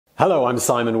Hello, I'm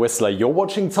Simon Whistler. You're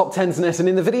watching TopTenzNet, and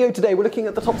in the video today we're looking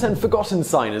at the top 10 forgotten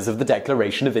signers of the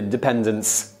Declaration of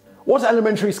Independence. What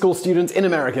elementary school student in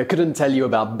America couldn't tell you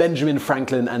about Benjamin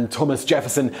Franklin and Thomas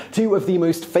Jefferson, two of the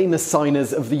most famous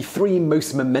signers of the three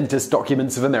most momentous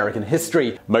documents of American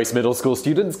history? Most middle school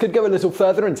students could go a little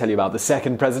further and tell you about the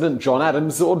second president, John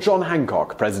Adams, or John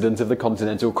Hancock, president of the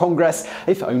Continental Congress,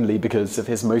 if only because of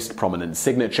his most prominent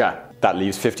signature. That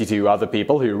leaves 52 other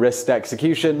people who risked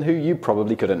execution who you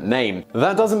probably couldn't name.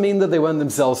 That doesn't mean that they weren't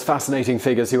themselves fascinating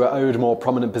figures who are owed more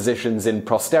prominent positions in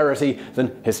posterity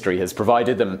than history has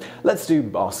provided them. Let's do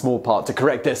our small part to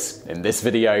correct this in this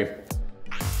video.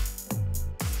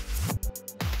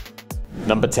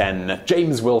 Number 10.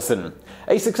 James Wilson.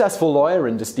 A successful lawyer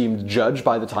and esteemed judge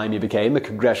by the time he became a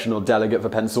congressional delegate for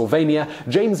Pennsylvania,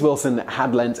 James Wilson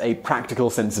had lent a practical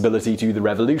sensibility to the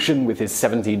Revolution with his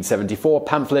 1774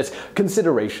 pamphlet,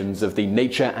 Considerations of the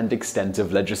Nature and Extent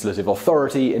of Legislative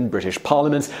Authority in British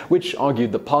Parliament, which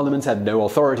argued that Parliament had no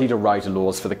authority to write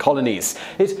laws for the colonies.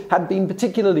 It had been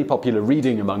particularly popular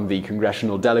reading among the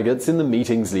congressional delegates in the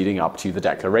meetings leading up to the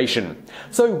Declaration.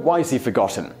 So why is he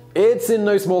forgotten? It's in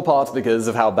no small part because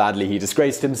of how badly he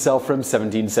disgraced himself from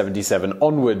 1777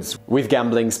 onwards, with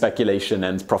gambling, speculation,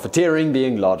 and profiteering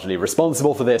being largely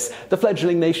responsible for this. The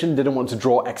fledgling nation didn't want to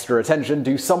draw extra attention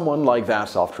to someone like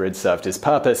that after it served his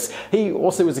purpose. He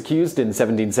also was accused in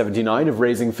 1779 of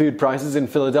raising food prices in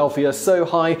Philadelphia so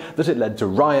high that it led to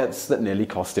riots that nearly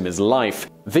cost him his life.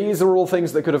 These are all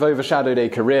things that could have overshadowed a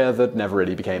career that never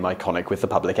really became iconic with the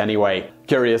public anyway.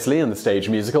 Curiously, in the stage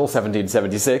musical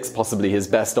 1776, possibly his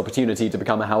best opportunity to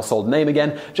become a household name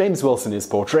again, James Wilson is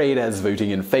portrayed as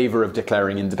voting in favor of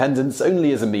declaring independence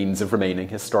only as a means of remaining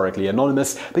historically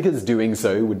anonymous, because doing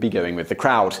so would be going with the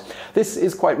crowd. This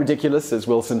is quite ridiculous, as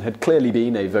Wilson had clearly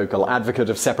been a vocal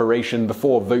advocate of separation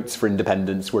before votes for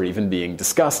independence were even being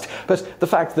discussed, but the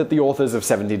fact that the authors of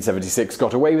 1776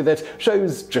 got away with it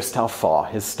shows just how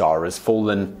far his star has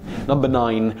fallen. Number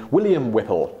 9. William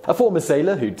Whipple. A former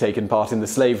sailor who'd taken part in the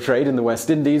slave trade in the West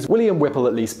Indies, William Whipple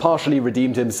at least partially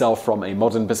redeemed himself from a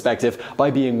modern perspective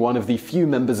by being one of the few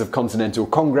members of Continental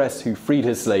Congress who freed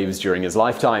his slaves during his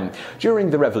lifetime. During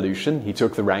the Revolution, he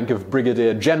took the rank of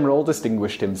Brigadier General,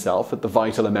 distinguished himself at the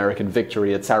vital American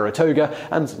victory at Saratoga,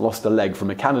 and lost a leg from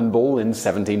a cannonball in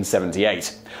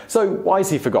 1778. So why is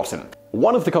he forgotten?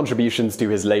 One of the contributions to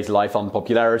his late life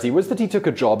unpopularity was that he took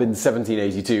a job in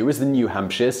 1782 as the New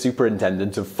Hampshire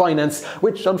Superintendent of Finance,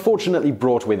 which unfortunately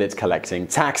brought with it collecting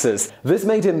taxes. This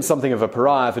made him something of a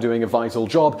pariah for doing a vital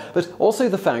job, but also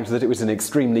the fact that it was an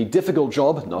extremely difficult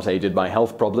job, not aided by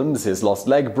health problems his lost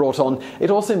leg brought on, it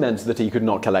also meant that he could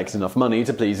not collect enough money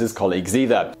to please his colleagues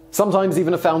either. Sometimes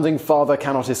even a founding father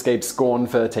cannot escape scorn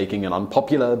for taking an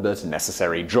unpopular but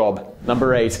necessary job.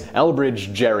 Number 8.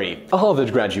 Elbridge Gerry. A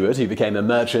Harvard graduate who became a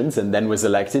merchant and then was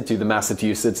elected to the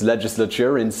Massachusetts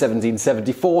legislature in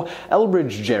 1774,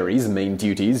 Elbridge Gerry's main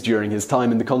duties during his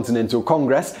time in the Continental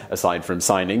Congress, aside from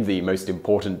signing the most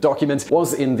important document,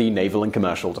 was in the naval and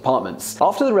commercial departments.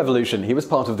 After the Revolution, he was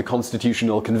part of the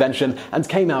Constitutional Convention and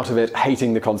came out of it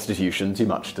hating the Constitution too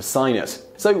much to sign it.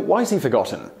 So why is he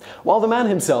forgotten? While the man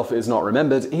himself is not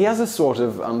remembered, he has a sort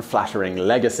of unflattering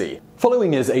legacy.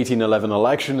 Following his 1811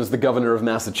 election as the governor of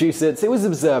Massachusetts, it was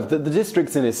observed that the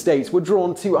districts in his state were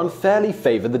drawn to unfairly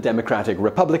favor the Democratic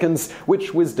Republicans,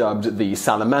 which was dubbed the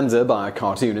salamander by a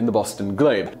cartoon in the Boston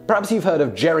Globe. Perhaps you've heard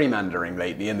of gerrymandering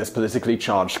lately in this politically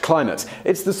charged climate.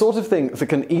 It's the sort of thing that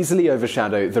can easily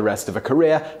overshadow the rest of a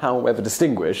career, however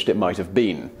distinguished it might have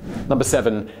been. Number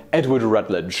 7. Edward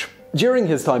Rutledge. During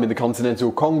his time in the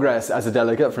Continental Congress as a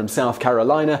delegate from South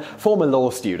Carolina, former law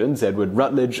student Edward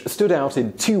Rutledge stood out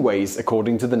in two ways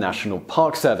according to the National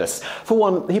Park Service. For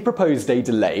one, he proposed a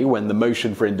delay when the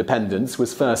motion for independence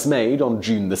was first made on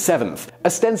June the 7th.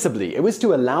 Ostensibly, it was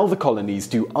to allow the colonies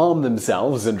to arm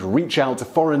themselves and reach out to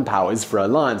foreign powers for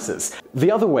alliances.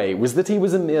 The other way was that he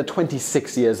was a mere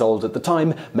 26 years old at the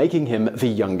time, making him the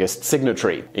youngest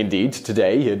signatory. Indeed,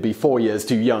 today he'd be 4 years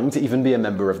too young to even be a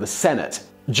member of the Senate.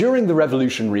 During the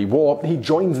Revolutionary War, he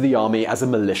joined the army as a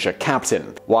militia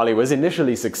captain. While he was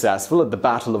initially successful at the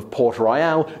Battle of Port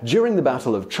Royal, during the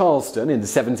Battle of Charleston in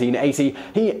 1780,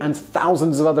 he and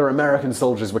thousands of other American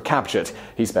soldiers were captured.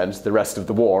 He spent the rest of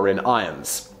the war in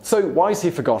irons. So why is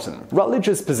he forgotten?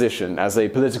 Rutledge's position as a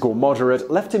political moderate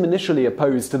left him initially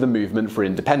opposed to the movement for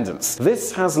independence.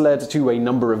 This has led to a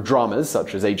number of dramas,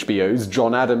 such as HBO's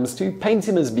John Adams, to paint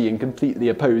him as being completely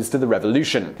opposed to the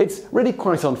revolution. It's really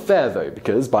quite unfair though,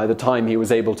 because by the time he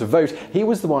was able to vote, he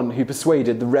was the one who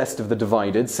persuaded the rest of the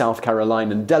divided South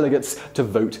Carolinian delegates to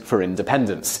vote for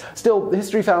independence. Still,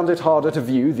 history found it harder to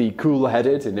view the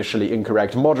cool-headed, initially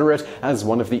incorrect moderate as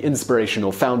one of the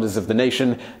inspirational founders of the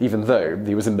nation, even though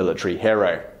he was a military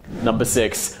hero. Number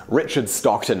 6. Richard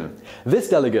Stockton. This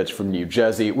delegate from New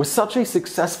Jersey was such a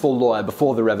successful lawyer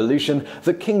before the Revolution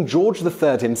that King George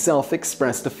III himself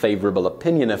expressed a favorable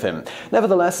opinion of him.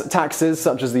 Nevertheless, taxes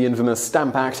such as the infamous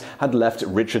Stamp Act had left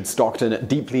Richard Stockton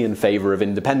deeply in favor of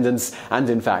independence, and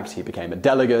in fact he became a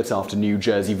delegate after New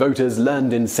Jersey voters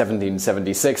learned in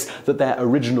 1776 that their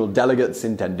original delegates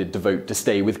intended to vote to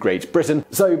stay with Great Britain,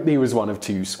 so he was one of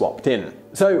two swapped in.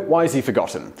 So why is he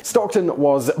forgotten? Stockton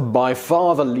was by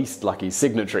far the least lucky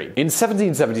signatory. In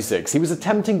 1776, he was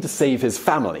attempting to save his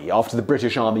family after the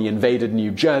British Army invaded New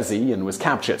Jersey and was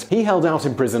captured. He held out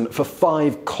in prison for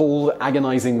 5 cold,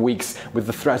 agonizing weeks with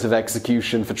the threat of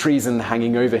execution for treason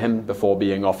hanging over him before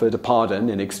being offered a pardon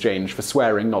in exchange for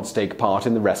swearing not to take part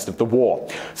in the rest of the war.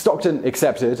 Stockton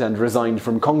accepted and resigned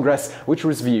from Congress, which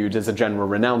was viewed as a general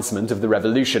renouncement of the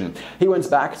Revolution. He went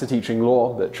back to teaching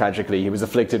law, but tragically he was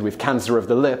afflicted with cancer of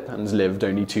the lip and lived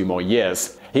only 2 more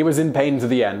years. He was in pain to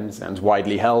the end and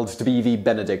widely held to be the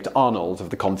Benedict Arnold of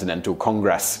the Continental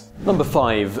Congress. Number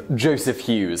 5. Joseph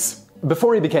Hewes.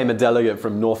 Before he became a delegate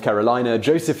from North Carolina,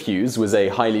 Joseph Hewes was a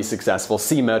highly successful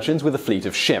sea merchant with a fleet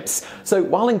of ships. So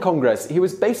while in Congress, he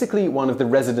was basically one of the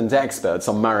resident experts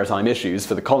on maritime issues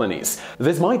for the colonies.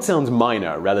 This might sound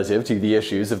minor relative to the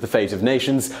issues of the fate of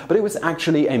nations, but it was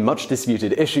actually a much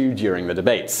disputed issue during the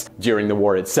debates. During the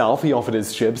war itself, he offered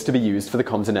his ships to be used for the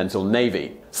Continental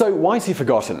Navy. So why is he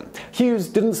forgotten? Hewes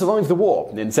didn't survive the war.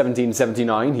 In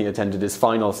 1779, he attended his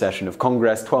final session of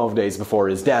Congress 12 days before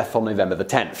his death on November the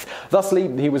 10th.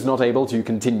 Thusly, he was not able to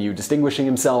continue distinguishing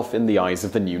himself in the eyes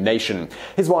of the new nation.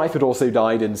 His wife had also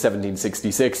died in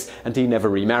 1766, and he never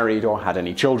remarried or had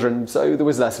any children, so there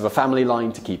was less of a family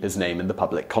line to keep his name in the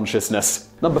public consciousness.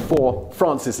 Number 4.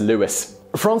 Francis Lewis.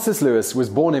 Francis Lewis was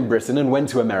born in Britain and went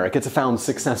to America to found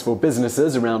successful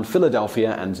businesses around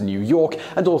Philadelphia and New York,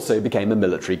 and also became a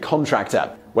military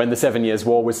contractor. When the 7 Years'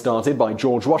 War was started by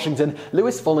George Washington,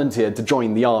 Lewis volunteered to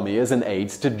join the army as an aide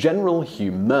to General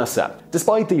Hugh Mercer.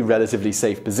 Despite the relatively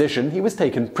safe position, he was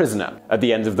taken prisoner. At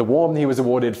the end of the war, he was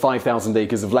awarded 5,000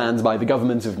 acres of land by the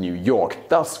government of New York.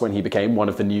 Thus, when he became one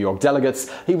of the New York delegates,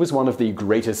 he was one of the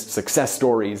greatest success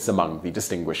stories among the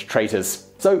distinguished traitors.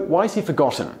 So why is he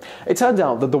forgotten? It turned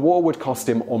out that the war would cost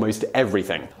him almost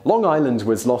everything. Long Island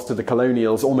was lost to the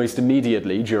colonials almost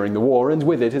immediately during the war, and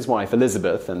with it his wife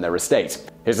Elizabeth and their estate.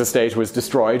 His estate was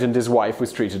destroyed and his wife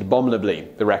was treated abominably,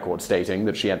 the record stating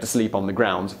that she had to sleep on the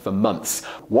ground for months.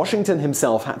 Washington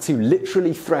himself had to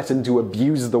literally threaten to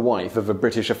abuse the wife of a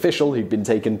British official who'd been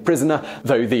taken prisoner,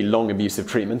 though the long abusive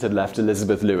treatment had left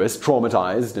Elizabeth Lewis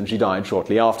traumatized and she died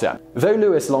shortly after. Though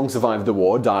Lewis long survived the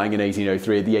war, dying in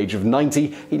 1803 at the age of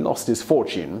 90, he lost his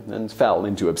fortune and fell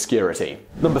into obscurity.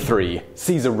 Number 3.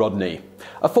 Caesar Rodney.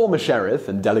 A former sheriff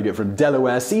and delegate from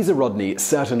Delaware, Caesar Rodney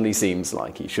certainly seems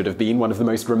like he should have been one of the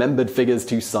most remembered figures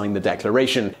to sign the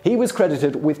Declaration. He was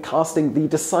credited with casting the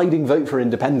deciding vote for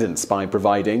independence by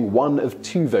providing 1 of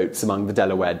 2 votes among the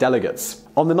Delaware delegates.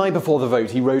 On the night before the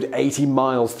vote, he rode 80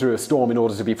 miles through a storm in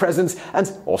order to be present,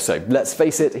 and also, let's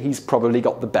face it, he's probably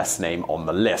got the best name on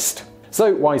the list.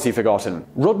 So why is he forgotten?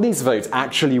 Rodney's vote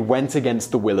actually went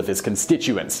against the will of his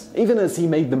constituents. Even as he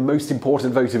made the most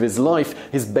important vote of his life,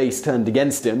 his base turned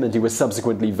against him and he was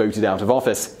subsequently voted out of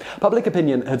office. Public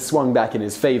opinion had swung back in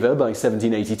his favor by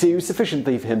 1782,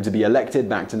 sufficiently for him to be elected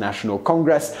back to National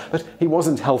Congress, but he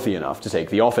wasn't healthy enough to take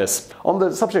the office. On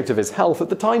the subject of his health, at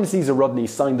the time Caesar Rodney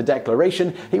signed the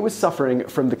Declaration, he was suffering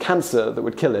from the cancer that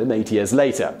would kill him 8 years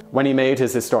later. When he made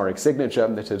his historic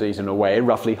signature, it had eaten away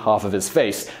roughly half of his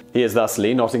face. He is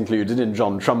thusly not included in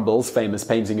John Trumbull's famous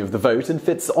painting of the vote and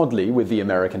fits oddly with the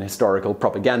American historical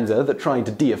propaganda that tried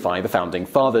to deify the Founding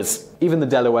Fathers. Even the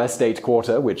Delaware State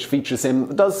Quarter, which features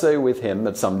him, does so with him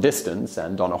at some distance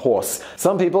and on a horse.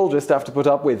 Some people just have to put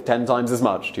up with 10 times as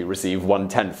much to receive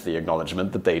 1/10 the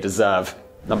acknowledgement that they deserve.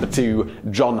 Number 2.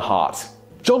 John Hart.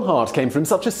 John Hart came from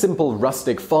such a simple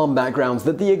rustic farm background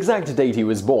that the exact date he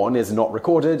was born is not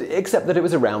recorded, except that it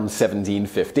was around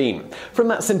 1715. From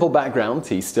that simple background,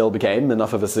 he still became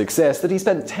enough of a success that he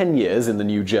spent 10 years in the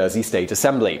New Jersey State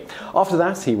Assembly. After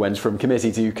that, he went from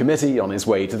committee to committee on his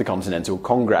way to the Continental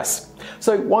Congress.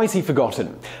 So why is he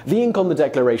forgotten? The ink on the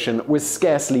Declaration was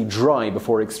scarcely dry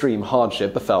before extreme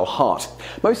hardship befell Hart.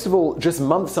 Most of all, just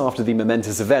months after the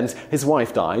momentous event, his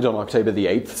wife died on October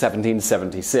 8,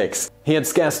 1776. He had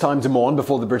scarce time to mourn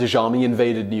before the British Army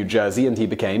invaded New Jersey and he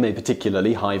became a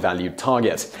particularly high-valued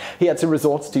target. He had to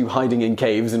resort to hiding in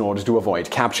caves in order to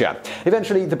avoid capture.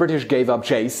 Eventually, the British gave up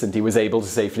chase and he was able to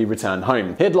safely return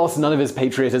home. He had lost none of his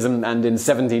patriotism and in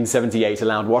 1778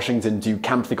 allowed Washington to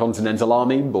camp the Continental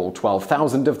Army, all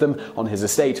 12,000 of them, on his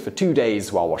estate for 2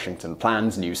 days while Washington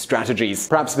planned new strategies.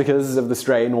 Perhaps because of the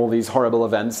strain all these horrible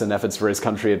events and efforts for his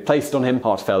country had placed on him,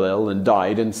 Hart fell ill and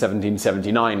died in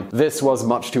 1779. This was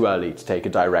much too early to take a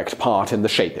direct part in the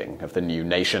shaping of the new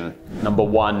nation. Number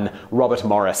 1. Robert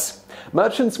Morris.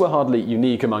 Merchants were hardly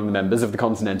unique among the members of the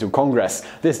Continental Congress.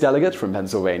 This delegate from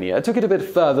Pennsylvania took it a bit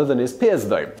further than his peers,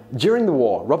 though. During the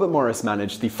war, Robert Morris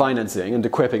managed the financing and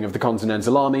equipping of the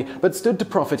Continental Army, but stood to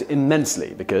profit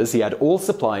immensely because he had all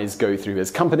supplies go through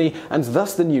his company, and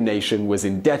thus the new nation was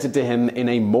indebted to him in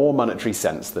a more monetary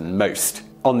sense than most.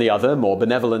 On the other, more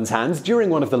benevolent hand,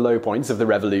 during one of the low points of the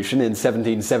Revolution in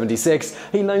 1776,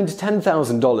 he loaned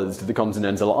 $10,000 to the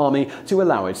Continental Army to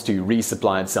allow it to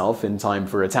resupply itself in time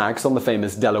for attacks on the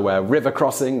famous Delaware River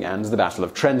crossing and the Battle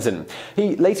of Trenton.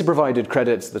 He later provided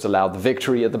credit that allowed the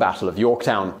victory at the Battle of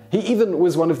Yorktown. He even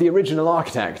was one of the original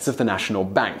architects of the National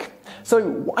Bank. So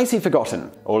why is he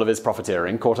forgotten? All of his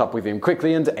profiteering caught up with him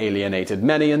quickly and alienated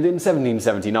many, and in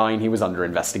 1779 he was under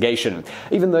investigation.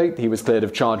 Even though he was cleared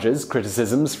of charges,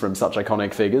 criticisms from such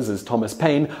iconic figures as Thomas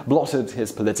Paine blotted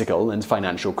his political and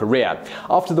financial career.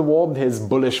 After the war, his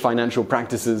bullish financial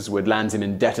practices would land him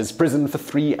in debtor's prison for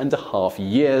 3.5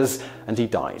 years, and he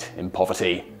died in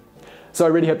poverty. So I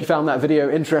really hope you found that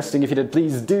video interesting. If you did,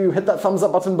 please do hit that thumbs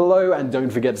up button below and don't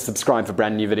forget to subscribe for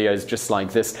brand new videos just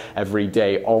like this every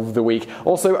day of the week.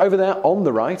 Also, over there on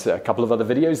the right, a couple of other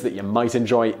videos that you might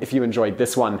enjoy if you enjoyed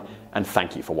this one, and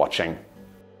thank you for watching.